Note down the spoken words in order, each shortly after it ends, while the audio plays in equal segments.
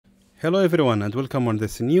Hello everyone and welcome on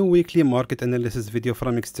this new weekly market analysis video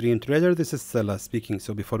from Xtreme Trader. This is Salah speaking.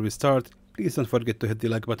 So before we start, please don't forget to hit the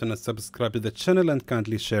like button and subscribe to the channel and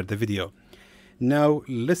kindly share the video. Now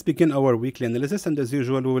let's begin our weekly analysis, and as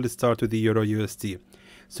usual we will start with the EURUSD.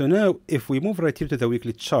 So now if we move right here to the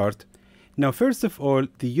weekly chart, now first of all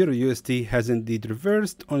the EURUSD has indeed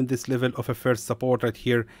reversed on this level of a first support right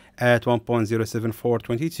here at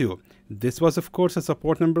 1.07422. This was of course a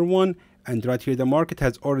support number one, and right here the market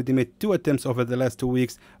has already made two attempts over the last 2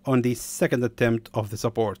 weeks on the second attempt of the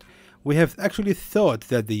support. We have actually thought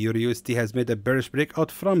that the EURUSD has made a bearish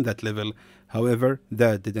breakout from that level. However,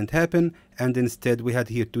 that didn't happen, and instead we had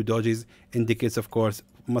here two dojis, indicates of course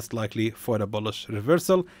most likely for a bullish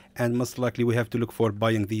reversal, and most likely we have to look for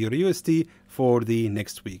buying the EURUSD for the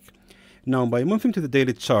next week. Now by moving to the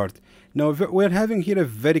daily chart, now we're having here a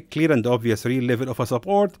very clear and obvious real level of a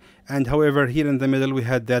support, and however here in the middle we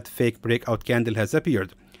had that fake breakout candle has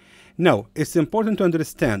appeared. Now it's important to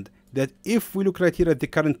understand that if we look right here at the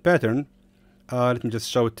current pattern, let me just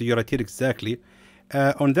show it to you right here exactly.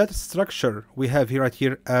 On that structure we have here right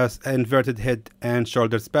here as an inverted head and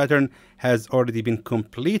shoulders pattern has already been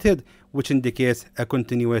completed, which indicates a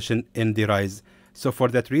continuation in the rise. So for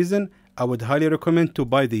that reason I would highly recommend to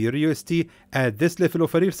buy the EURUSD at this level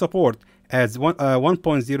of a real support as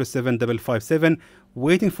 1.07557.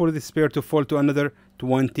 Waiting for this pair to fall to another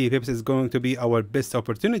 20 pips is going to be our best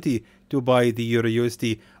opportunity to buy the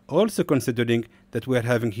EURUSD, also considering that we are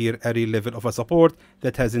having here a real level of a support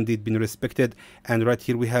that has indeed been respected, and right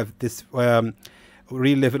here we have this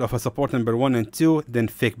real level of a support number 1 and 2, then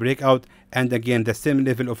fake breakout, and again the same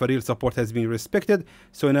level of a real support has been respected.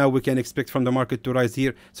 So now we can expect from the market to rise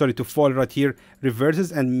here, to fall right here,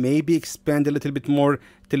 reverses, and maybe expand a little bit more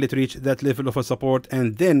till it reach that level of a support,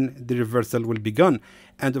 and then the reversal will be gone.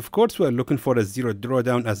 And of course we are looking for a zero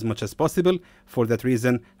drawdown as much as possible. For that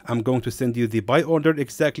reason I'm going to send you the buy order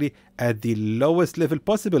exactly at the lowest level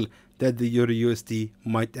possible that the EURUSD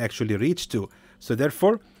might actually reach to. So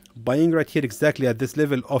therefore buying right here exactly at this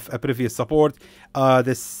level of a previous support.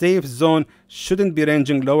 The safe zone shouldn't be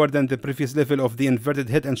ranging lower than the previous level of the inverted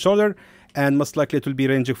head and shoulder, and most likely it will be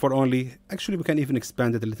ranging for only, actually we can even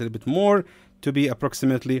expand it a little bit more to be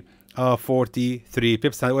approximately 43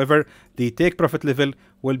 pips. However, the take profit level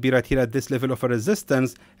will be right here at this level of a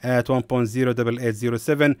resistance at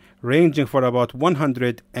 1.08807, ranging for about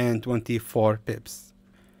 124 pips.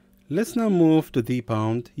 Let's now move to the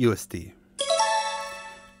pound USD.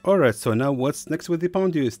 Alright, so now what's next with the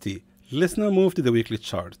pound USD? Let's now move to the weekly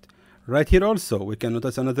chart. Right here also we can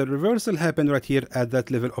notice another reversal happened right here at that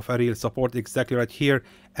level of a real support, exactly right here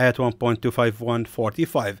at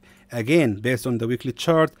 1.25145. Again, based on the weekly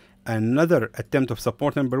chart, another attempt of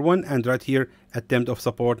support number 1, and right here attempt of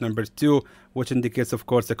support number 2, which indicates of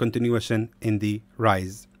course a continuation in the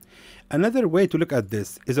rise. Another way to look at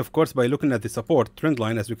this is of course by looking at the support trend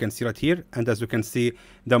line, as we can see right here, and as we can see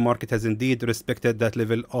the market has indeed respected that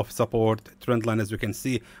level of support trend line, as we can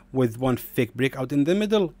see, with one fake breakout in the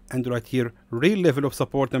middle, and right here real level of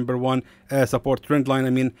support number 1, support trend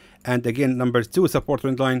line and again number 2 support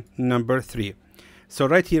trend line number 3. So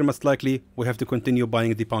right here most likely we have to continue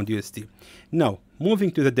buying the pound USD. Now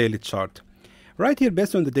moving to the daily chart. Right here,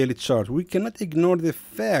 based on the daily chart, we cannot ignore the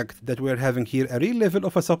fact that we are having here a real level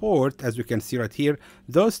of a support. As we can see right here,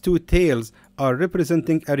 those two tails are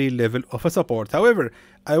representing a real level of a support. However,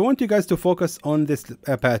 I want you guys to focus on this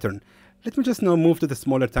pattern. Let me just now move to the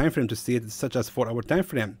smaller time frame to see it, such as 4-hour time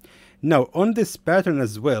frame. Now on this pattern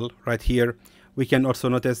as well, right here, we can also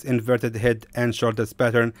notice inverted head and shoulders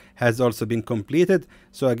pattern has also been completed.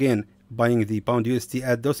 So again, buying the pound USD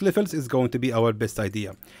at those levels is going to be our best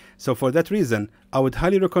idea. So for that reason, I would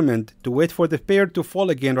highly recommend to wait for the pair to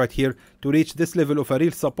fall again right here to reach this level of a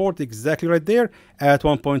real support exactly right there at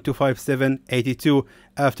 1.25782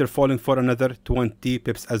 after falling for another 20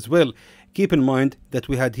 pips as well. Keep in mind that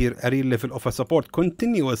we had here a real level of a support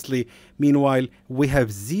continuously. Meanwhile, we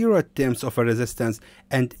have 0 attempts of a resistance,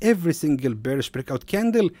 and every single bearish breakout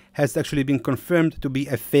candle has actually been confirmed to be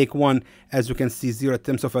a fake one. As you can see, 0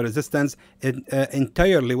 attempts of a resistance.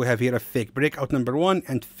 Entirely we have here a fake breakout number 1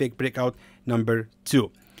 and fake breakout number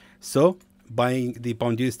 2. So buying the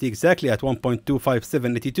pound USD exactly at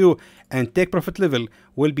 1.25782, and take profit level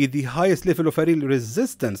will be the highest level of a real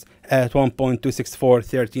resistance at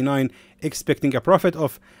 1.26439, expecting a profit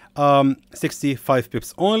of 65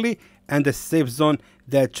 pips only, and a safe zone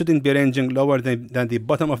that shouldn't be ranging lower than the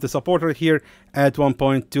bottom of the support right here at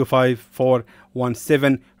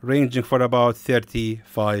 1.25417, ranging for about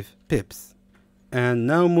 35 pips. And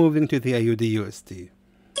now moving to the AUDUSD.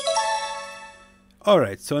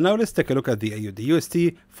 Alright, so now let's take a look at the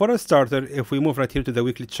AUDUSD. For a starter, if we move right here to the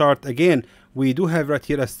weekly chart, again, we do have right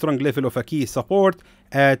here a strong level of a key support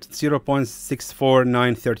at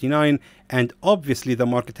 0.64939, and obviously the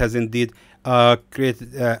market has indeed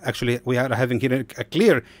created, actually we are having here a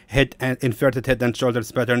clear head and inverted head and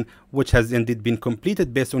shoulders pattern, which has indeed been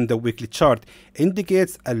completed based on the weekly chart,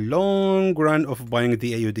 indicates a long run of buying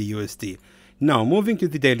the AUDUSD. Now moving to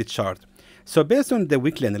the daily chart. So based on the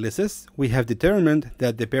weekly analysis, we have determined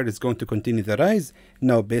that the pair is going to continue the rise.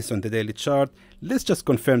 Now based on the daily chart, let's just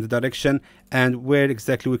confirm the direction and where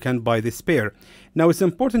exactly we can buy this pair. Now it's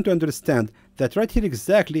important to understand that right here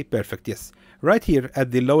exactly, perfect, yes. Right here at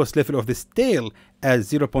the lowest level of this tail at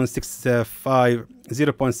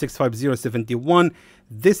 0.65071,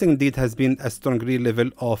 this indeed has been a strong real level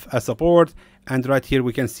of a support, and right here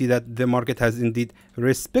we can see that the market has indeed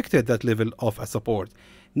respected that level of a support.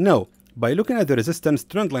 Now, by looking at the resistance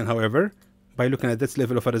trend line, however, by looking at this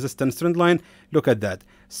level of a resistance trend line, look at that.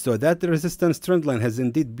 So that the resistance trend line has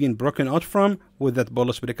indeed been broken out from with that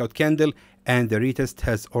bullish breakout candle, and the retest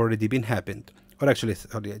has already been happened. Or actually,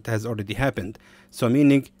 sorry, it has already happened. So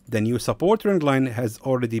meaning the new support trend line has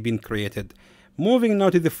already been created. Moving now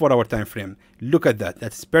to the 4-hour time frame. Look at that.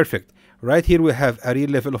 That's perfect. Right here we have a real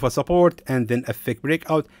level of a support and then a fake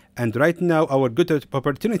breakout. And right now our good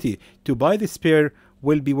opportunity to buy this pair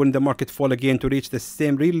will be when the market fall again to reach the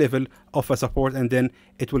same real level of a support, and then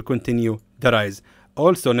it will continue the rise.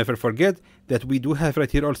 Also, never forget that we do have right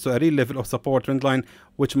here also a real level of support trend line,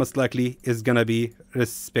 which most likely is gonna be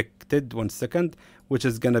respected. One second, which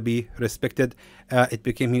is gonna be respected. It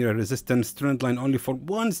became here a resistance trend line only for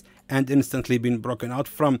once and instantly been broken out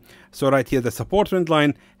from. So right here the support trend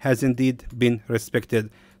line has indeed been respected.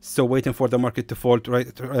 So waiting for the market to fall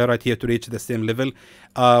right here to reach the same level,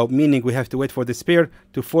 meaning we have to wait for this pair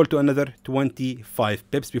to fall to another 25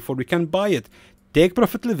 pips before we can buy it. Take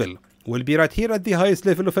profit level will be right here at the highest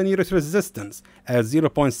level of a nearest resistance at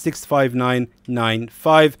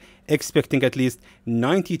 0.65995, expecting at least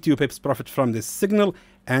 92 pips profit from this signal,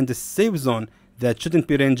 and the safe zone that shouldn't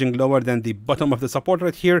be ranging lower than the bottom of the support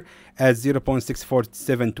right here at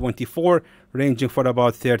 0.64724, ranging for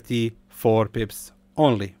about 34 pips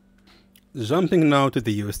only. Jumping now to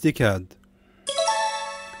the USDCAD.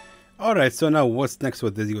 Alright, so now what's next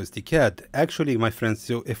with the USDCAD? Actually, my friends,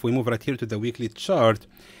 so if we move right here to the weekly chart,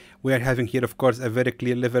 we are having here, of course, a very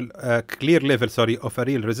clear level, of a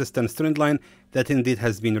real resistance trend line that indeed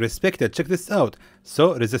has been respected. Check this out.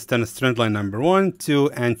 So resistance trend line number 1,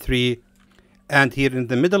 2, and 3. And here in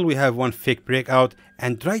the middle, we have one fake breakout.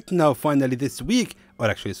 And right now, finally this week,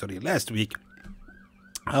 or actually, sorry, last week,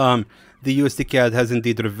 the USDCAD has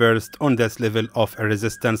indeed reversed on this level of a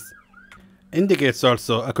resistance. Indicates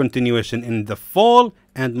also a continuation in the fall,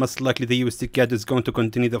 and most likely the USDCAD is going to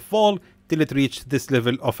continue the fall till it reaches this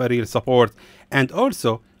level of a real support. And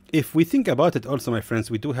also, if we think about it also, my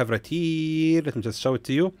friends, we do have right here, let me just show it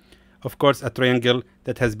to you, of course, a triangle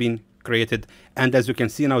that has been created, and as you can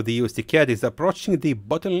see now the USDCAD is approaching the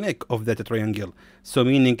bottleneck of that triangle, so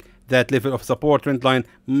meaning that level of support trend line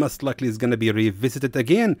most likely is going to be revisited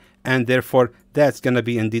again, and therefore that's going to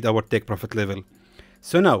be indeed our take profit level.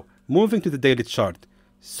 So now moving to the daily chart,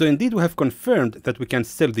 so indeed we have confirmed that we can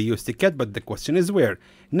sell the USDCAD, but the question is where.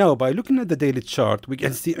 Now by looking at the daily chart, we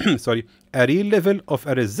can see sorry, a real level of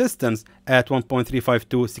a resistance at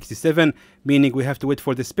 1.35267, meaning we have to wait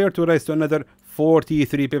for this pair to rise to another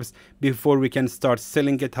 43 pips before we can start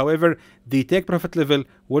selling it. However, the take profit level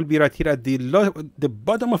will be right here at the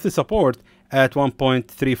bottom of the support at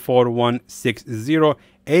 1.34160,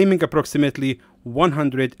 aiming approximately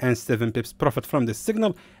 107 pips profit from this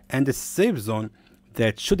signal, and the safe zone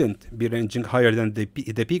that shouldn't be ranging higher than the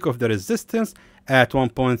peak of the resistance at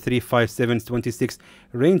 1.35726,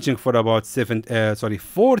 ranging for about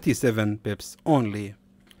 47 pips only.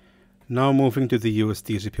 Now moving to the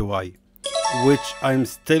USDJPY, which I'm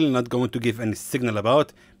still not going to give any signal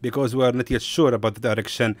about because we are not yet sure about the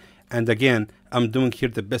direction. And again, I'm doing here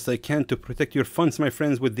the best I can to protect your funds, my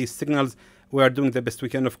friends, with these signals. We are doing the best we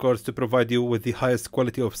can, of course, to provide you with the highest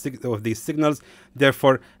quality of these signals.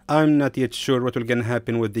 Therefore, I'm not yet sure what will gonna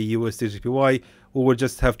happen with the USDJPY. We will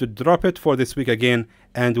just have to drop it for this week again,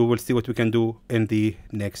 and we will see what we can do in the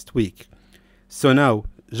next week. So now,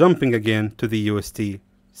 jumping again to the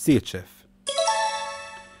USDCHF.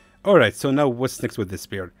 Alright, so now what's next with this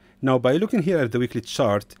pair? Now, by looking here at the weekly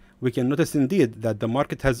chart, we can notice indeed that the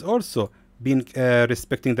market has also been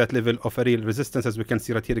respecting that level of a real resistance, as we can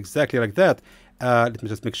see right here, exactly like that. Let me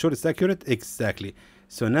just make sure it's accurate. Exactly.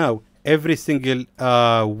 So now every single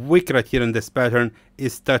wick right here in this pattern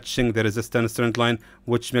is touching the resistance trend line,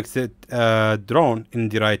 which makes it drawn in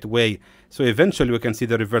the right way. So eventually we can see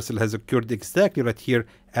the reversal has occurred exactly right here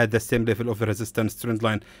at the same level of the resistance trend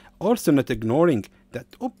line. Also not ignoring that,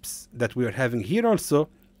 that we are having here also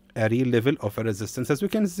a real level of a resistance, as we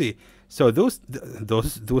can see. So those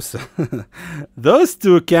those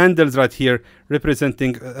two candles right here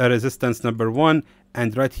representing a resistance number 1,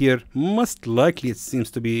 and right here most likely it seems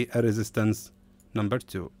to be a resistance number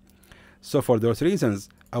 2. So for those reasons,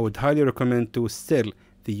 I would highly recommend to sell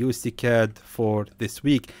the USDCAD for this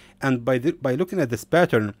week. And by looking at this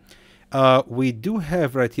pattern, we do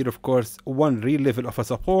have right here, of course, one real level of a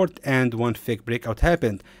support and one fake breakout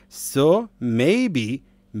happened. So maybe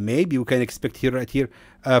we can expect here right here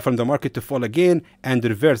from the market to fall again and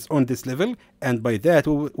reverse on this level, and by that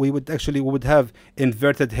we would have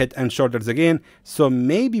inverted head and shoulders again. So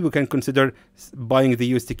maybe we can consider buying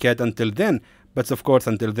the USDCAD until then, but of course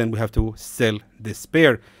until then we have to sell this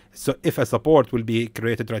pair. So if a support will be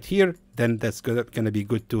created right here, then that's gonna be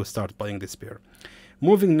good to start buying this pair.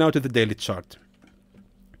 Moving now to the daily chart.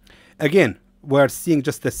 Again, we're seeing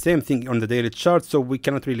just the same thing on the daily chart, so we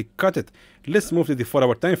cannot really cut it. Let's move to the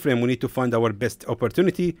 4-hour time frame. We need to find our best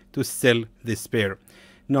opportunity to sell this pair.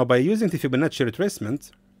 Now, by using the Fibonacci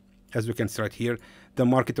retracement, as we can see right here, the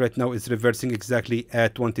market right now is reversing exactly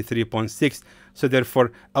at 23.6. So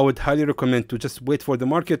therefore, I would highly recommend to just wait for the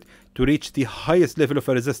market to reach the highest level of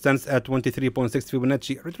a resistance at 23.6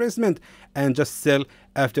 Fibonacci retracement and just sell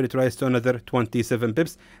after it rises to another 27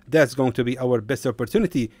 pips. That's going to be our best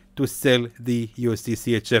opportunity to sell the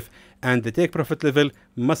USDCHF. And the take profit level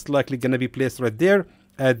most likely going to be placed right there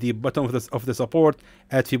at the bottom of the support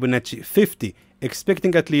at Fibonacci 50,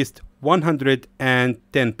 expecting at least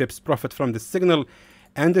 110 pips profit from the signal,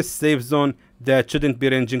 and a safe zone that shouldn't be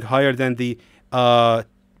ranging higher than the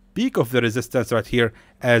peak of the resistance right here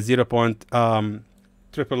at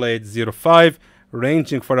 0.8805,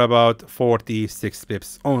 ranging for about 46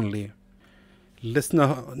 pips only. Let's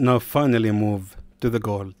now finally move to the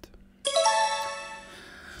gold.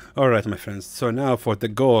 All right, my friends, so now for the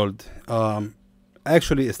gold.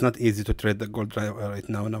 Actually, it's not easy to trade the gold right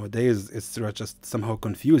now. Nowadays, it's just somehow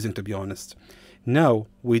confusing, to be honest. Now,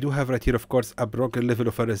 we do have right here, of course, a broken level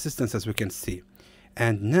of a resistance, as we can see.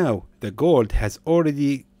 And now, the gold has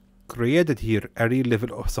already created here a real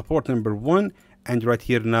level of support number 1. And right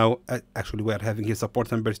here now, actually, we are having here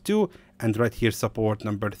support number 2. And right here, support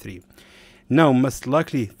number 3. Now, most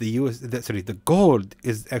likely, the gold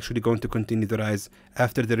is actually going to continue to rise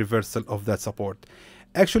after the reversal of that support.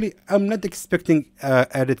 Actually, I'm not expecting a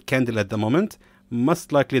red candle at the moment.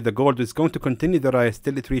 Most likely the gold is going to continue the rise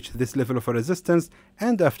till it reaches this level of a resistance,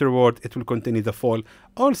 and afterward it will continue the fall.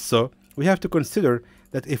 Also, we have to consider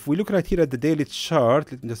that if we look right here at the daily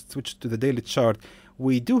chart, let me just switch to the daily chart,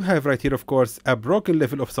 we do have right here, of course, a broken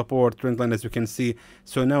level of support trend line, as you can see.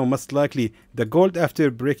 So now most likely the gold,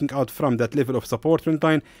 after breaking out from that level of support trend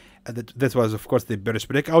line, that was of course the bearish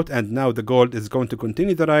breakout, and now the gold is going to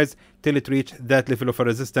continue the rise till it reach that level of a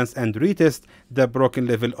resistance and retest the broken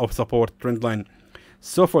level of support trend line.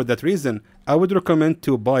 So for that reason, I would recommend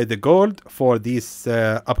to buy the gold for these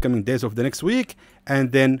upcoming days of the next week,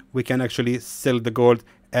 and then we can actually sell the gold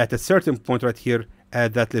at a certain point right here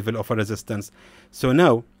at that level of a resistance. So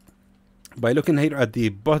now, by looking here at the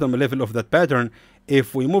bottom level of that pattern,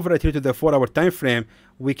 if we move right here to the 4-hour time frame,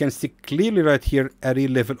 we can see clearly right here a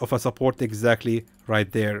real level of a support exactly right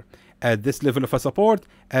there at this level of a support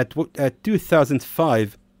at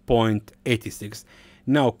 2005.86.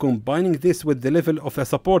 Now, combining this with the level of a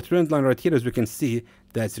support trend line right here, as we can see,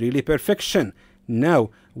 that's really perfection. Now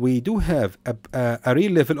we do have a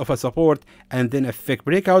real level of a support and then a fake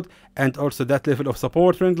breakout, and also that level of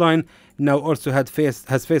support trend line now also has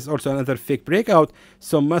faced also another fake breakout.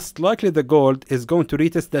 So most likely the gold is going to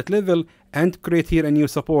retest that level and create here a new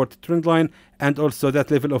support trend line, and also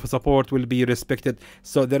that level of support will be respected.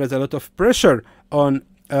 So there is a lot of pressure on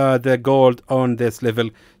the gold on this level.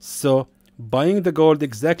 So buying the gold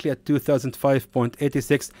exactly at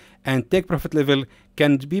 2005.86 and take profit level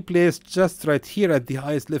can be placed just right here at the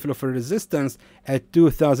highest level of a resistance at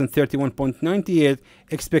 2031.98,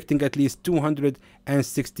 expecting at least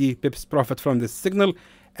 260 pips profit from this signal,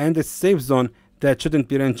 and a safe zone that shouldn't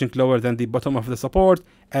be ranging lower than the bottom of the support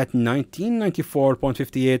at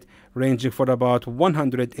 1994.58, ranging for about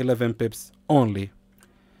 111 pips only.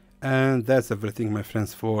 And that's everything, my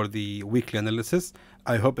friends, for the weekly analysis.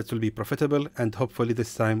 I hope it will be profitable, and hopefully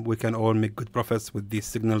this time we can all make good profits with these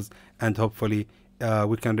signals, and hopefully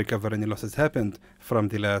we can recover any losses happened from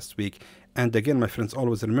the last week. And again, my friends,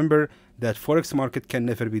 always remember that Forex market can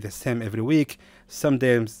never be the same every week. Some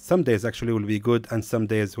days actually will be good, and some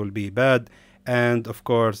days will be bad. And of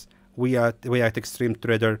course, we at Xtreme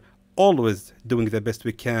Trader always doing the best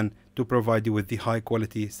we can to provide you with the high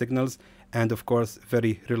quality signals and of course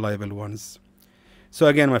very reliable ones. So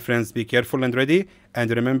again, my friends, be careful and ready. And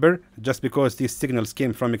remember, just because these signals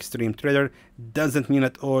came from Xtreme Trader doesn't mean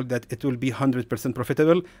at all that it will be 100%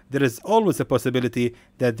 profitable. There is always a possibility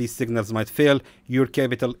that these signals might fail. Your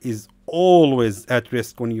capital is always at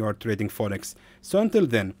risk when you are trading Forex. So until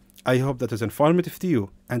then, I hope that was informative to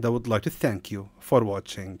you, and I would like to thank you for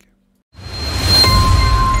watching.